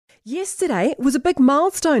Yesterday was a big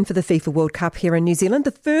milestone for the FIFA World Cup here in New Zealand.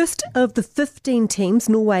 The first of the 15 teams,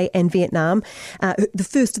 Norway and Vietnam, the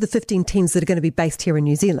first of the 15 teams that are going to be based here in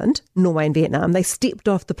New Zealand, Norway and Vietnam, they stepped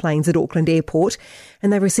off the planes at Auckland Airport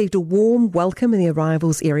and they received a warm welcome in the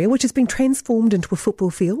arrivals area, which has been transformed into a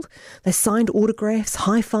football field. They signed autographs,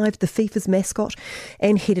 high-fived the FIFA's mascot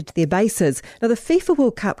and headed to their bases. Now, the FIFA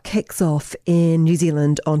World Cup kicks off in New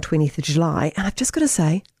Zealand on 20th of July, and I've just got to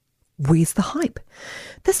say, where's the hype?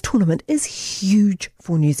 This tournament is huge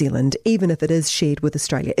for New Zealand, even if it is shared with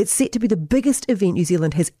Australia. It's set to be the biggest event New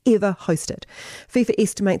Zealand has ever hosted. FIFA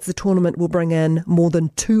estimates the tournament will bring in more than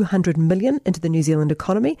 200 million into the New Zealand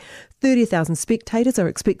economy. 30,000 spectators are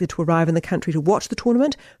expected to arrive in the country to watch the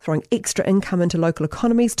tournament, throwing extra income into local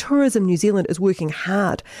economies. Tourism New Zealand is working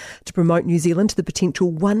hard to promote New Zealand to the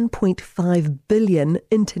potential 1.5 billion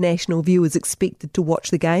international viewers expected to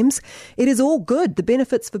watch the games. It is all good. The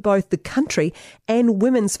benefits for both the country and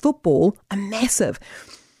women's football are massive.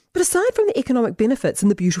 But aside from the economic benefits and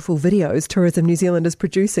the beautiful videos Tourism New Zealand is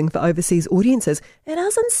producing for overseas audiences, it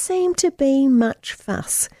doesn't seem to be much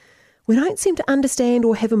fuss. We don't seem to understand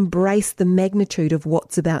or have embraced the magnitude of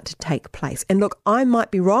what's about to take place. And look, I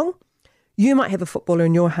might be wrong. You might have a footballer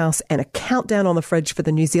in your house and a countdown on the fridge for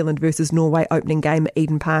the New Zealand versus Norway opening game at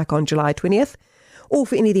Eden Park on July 20th, or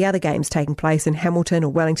for any of the other games taking place in Hamilton or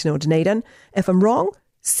Wellington or Dunedin. If I'm wrong,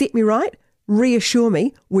 set me right, reassure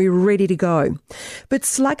me, we're ready to go. But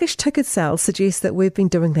sluggish ticket sales suggest that we've been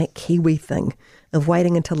doing that Kiwi thing of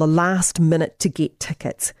waiting until the last minute to get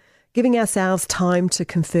tickets, giving ourselves time to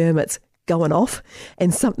confirm it's going off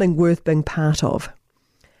and something worth being part of.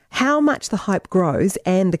 How much the hype grows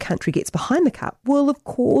and the country gets behind the cup will, of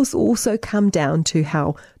course, also come down to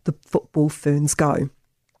how the football ferns go.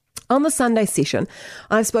 On the Sunday session,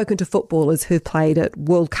 I've spoken to footballers who've played at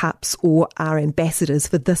World Cups or are ambassadors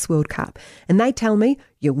for this World Cup, and they tell me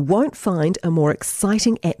you won't find a more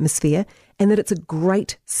exciting atmosphere and that it's a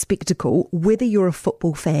great spectacle whether you're a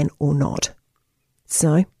football fan or not.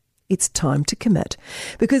 So, it's time to commit,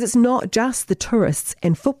 because it's not just the tourists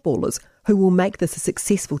and footballers who will make this a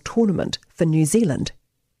successful tournament for New Zealand.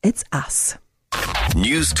 It's us.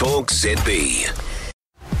 News Talk ZB.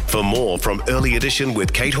 For more from Early Edition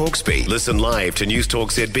with Kate Hawkesby, listen live to News Talk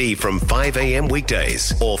ZB from 5 a.m.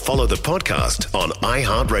 weekdays or follow the podcast on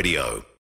iHeartRadio.